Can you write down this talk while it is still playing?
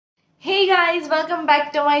Hey guys, welcome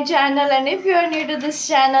back to my channel, and if you are new to this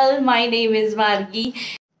channel, my name is Margi.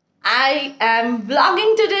 I am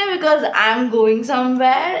vlogging today because I'm going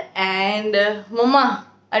somewhere and Mama,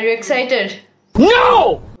 are you excited?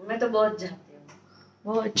 No! मैं तो बहुत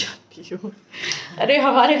जाती हूँ। अरे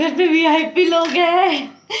हमारे घर पे VIP लोग हैं।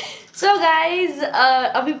 So guys,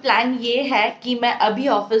 अभी प्लान ये है कि मैं अभी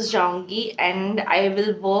ऑफिस जाऊंगी and I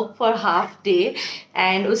will work for half day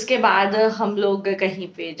and उसके बाद हम लोग कहीं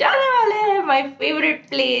पे जाने वाले हैं, my favourite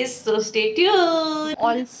place, so stay tuned.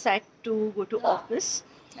 All set to go to office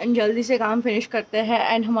and जल्दी से काम फिनिश करते हैं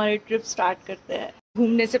एंड हमारी ट्रिप स्टार्ट करते हैं।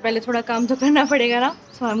 घूमने से पहले थोड़ा काम तो करना पड़ेगा ना,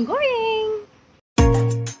 सो आई एम गोइंग।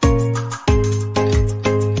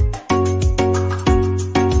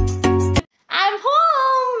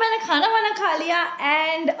 खाना वाना खा लिया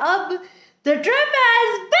एंड अब the trip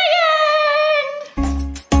has begin.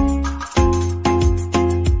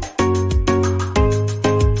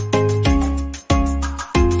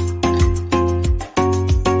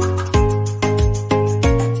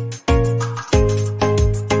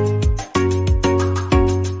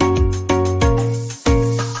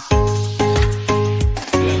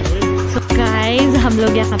 So guys, हम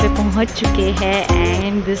लोग यहाँ पे पहुँच चुके हैं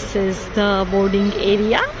and this is the boarding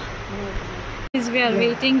area. We are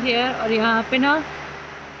waiting here और यहाँ पे ना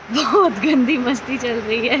बहुत गंदी मस्ती चल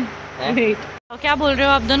रही है। वेट, तो क्या बोल रहे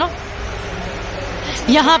हो आप दोनों?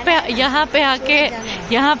 यहाँ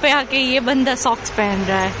पे आके ये बंदा सॉक्स पहन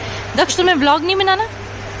रहा है। दक्ष, तुम्हें व्लॉग नहीं बनाना?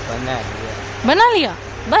 बना लिया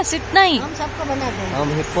बस इतना ही। हम सबको बना दें।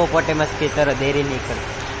 हम हिप्पोपोटेमस की तरह देरी नहीं करते।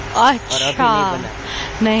 अच्छा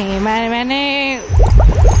नहीं, मैंने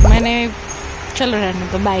चलो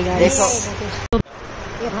रहने तो bye guys.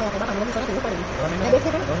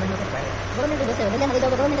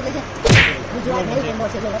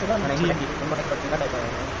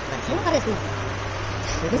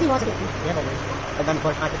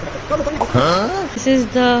 This is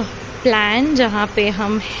the plan जहाँ पे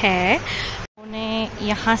हम हैं। उन्हें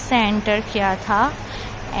यहाँ से एंटर किया था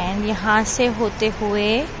एंड यहाँ से होते हुए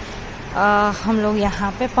हम लोग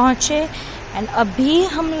यहाँ पे पहुँचे एंड अभी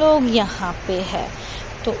हम लोग यहाँ पे है।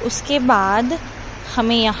 तो उसके बाद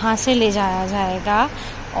हमें यहाँ से ले जाया जाएगा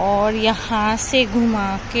और यहाँ से घुमा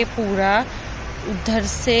के पूरा उधर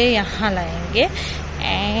से यहाँ लाएंगे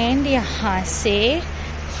एंड यहाँ से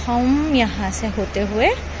हम यहाँ से होते हुए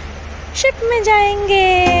शिप में जाएंगे।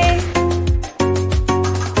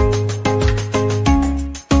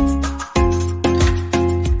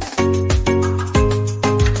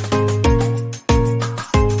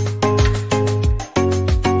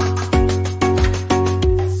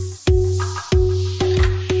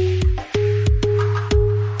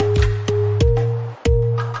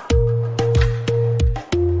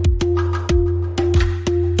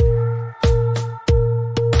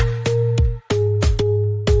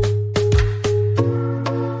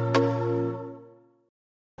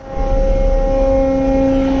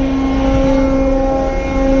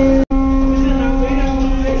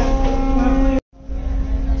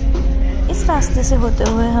 रास्ते से होते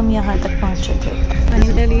हुए हम यहाँ तक पहुँचे थे।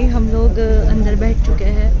 फाइनली हम लोग अंदर बैठ चुके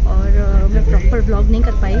हैं और मैं प्रॉपर व्लॉग नहीं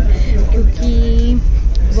कर पाई क्योंकि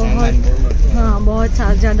बहुत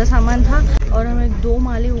ज़्यादा सामान था और हमें 2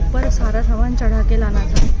 माले ऊपर सारा सामान चढ़ा के लाना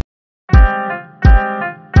था।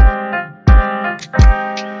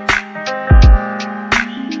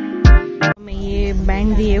 हमें ये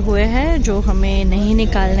बैंड दिए हुए हैं जो हमें नहीं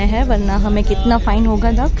निकालने हैं, वरना हमें कितना फाइन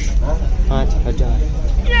होगा दक्ष?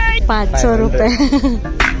 500 रुपये।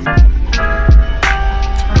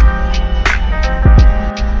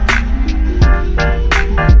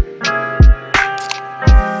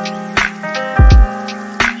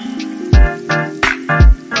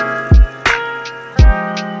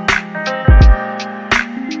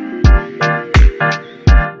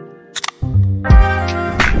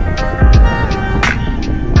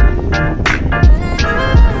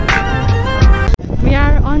 We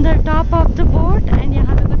are on the top of the boat and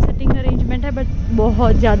यहाँ पे कुछ सिटिंग अरेंजमेंट है बट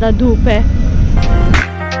बहुत ज़्यादा धूप है।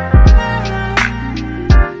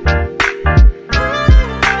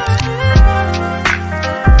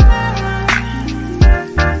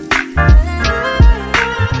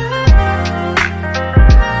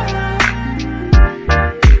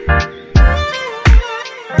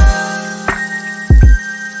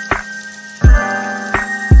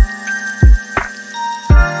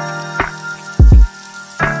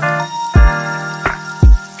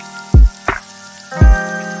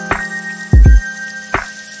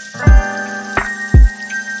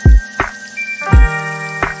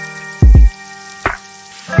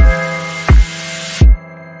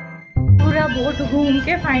 बोट घूम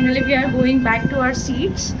के finally we are going back to our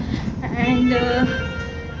seats and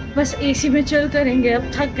बस एसी में चिल करेंगे।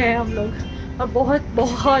 अब थक गए हम लोग और बहुत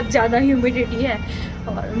बहुत ज़्यादा ह्यूमिडिटी है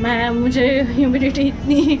और मुझे ह्यूमिडिटी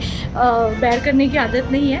इतनी बेयर करने की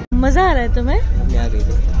आदत नहीं है। मज़ा आ रहा है तुम्हें?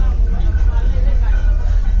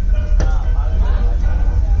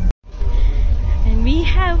 And we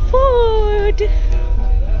have food.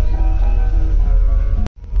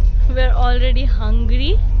 We are already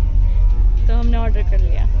hungry, तो हमने ऑर्डर कर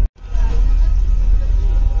लिया।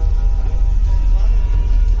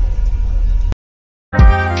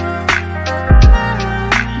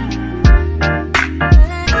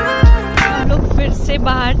 हम लोग फिर से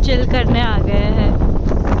बाहर चिल करने आ गए हैं।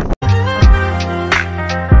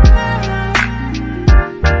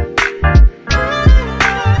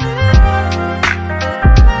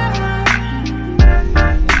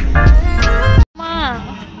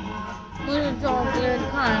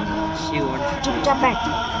 चुपचाप बैठ।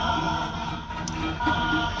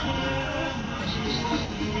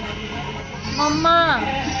 मम्मा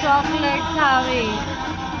चॉकलेट खावे।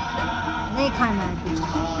 नहीं खाना है कुछ,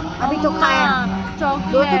 अभी तो खाया, दो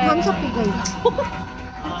तो थम्स अप पी गई।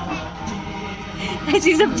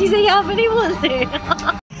 ऐसी सब चीजें यहाँ पे नहीं बोलते।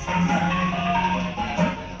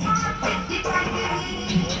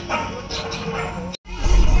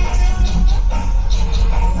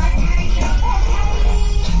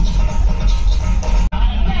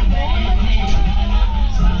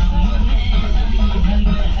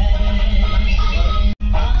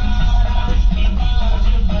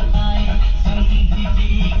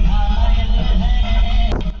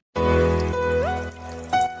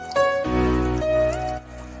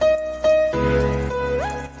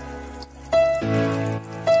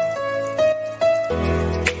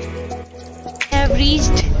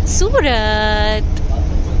 Reached Surat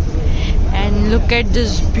and look at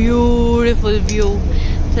this beautiful view.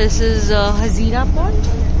 This is Hazira Pond.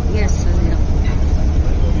 Yes,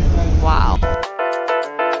 Wow.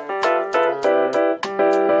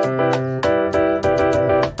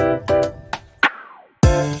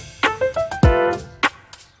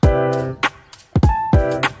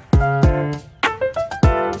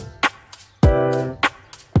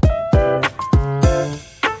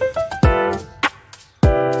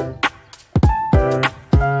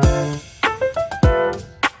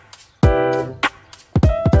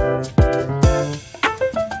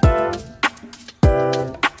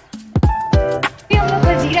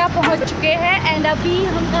 पहुंच चुके हैं एंड अभी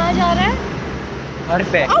हम कहाँ जा रहे हैं? घर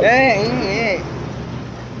पे।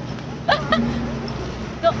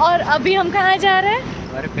 तो और अभी हम कहाँ जा रहे हैं?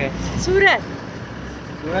 घर पे। सूरत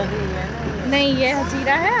सूरत नहीं, ये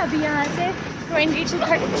हजीरा है। अभी यहाँ से 20 to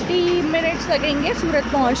 30 मिनट्स लगेंगे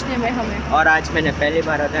सूरत पहुँचने में हमें। और आज मैंने पहली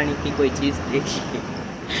बार अदानी की कोई चीज़ देखी।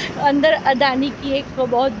 अंदर अदानी की एक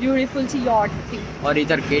बहुत ब्यूटीफुल सी यॉट थी और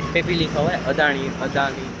इधर गेट पे भी लिखा हुआ है अदानी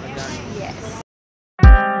अदानी अदानी। यस।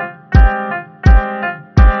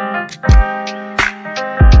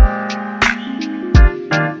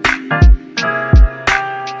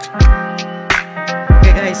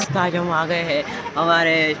 आज हम आ गए हैं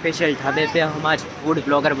हमारे स्पेशल ढाबे पे। हम आज फूड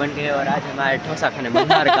ब्लॉगर बन गए और आज हमारे डोसा खाने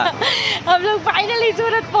मल्हार का। हम लोग फाइनली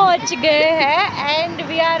सूरत पहुंच गए हैं and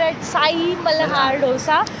we are eight Sai Malhar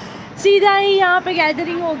dosa. सीधा ही यहाँ पे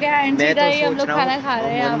गैदरिंग हो गया एंड सीधा ही हम लोग खाना खा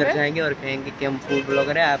रहे हैं। अंदर जाएंगे और कहेंगे कि हम फूड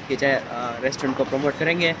ब्लॉगर हैं, आपके रेस्टोरेंट को प्रमोट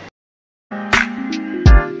करेंगे।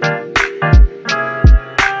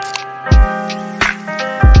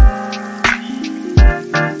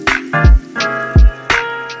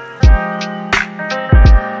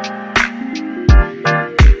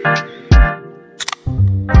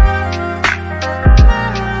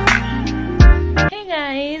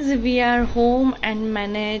 वी आर होम एंड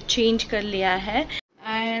मैंने चेंज कर लिया है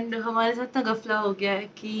एंड हमारे साथ ना गफला हो गया है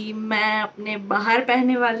कि मैं अपने बाहर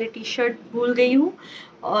पहनने वाले टी शर्ट भूल गई हूँ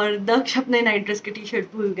और दक्ष अपने नाइट ड्रेस की टी शर्ट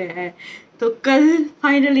भूल गया है। तो कल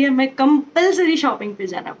फाइनली हमें कंपल्सरी शॉपिंग पे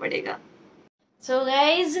जाना पड़ेगा। So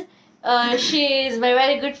guys she is my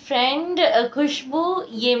very good friend खुशबू,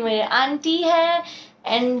 ये मेरे आंटी है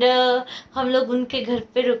एंड हम लोग उनके घर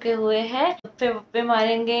पे रुके हुए हैं। गप्पे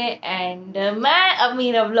मारेंगे एंड मैं अब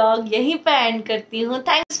मेरा व्लॉग यहीं पे एंड करती हूँ।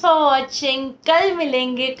 Thanks for watching. कल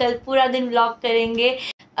मिलेंगे, कल पूरा दिन व्लॉग करेंगे।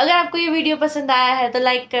 अगर आपको ये वीडियो पसंद आया है तो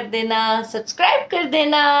लाइक कर देना, सब्सक्राइब कर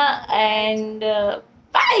देना and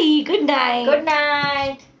bye. Good night. Good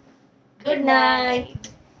night. Good night.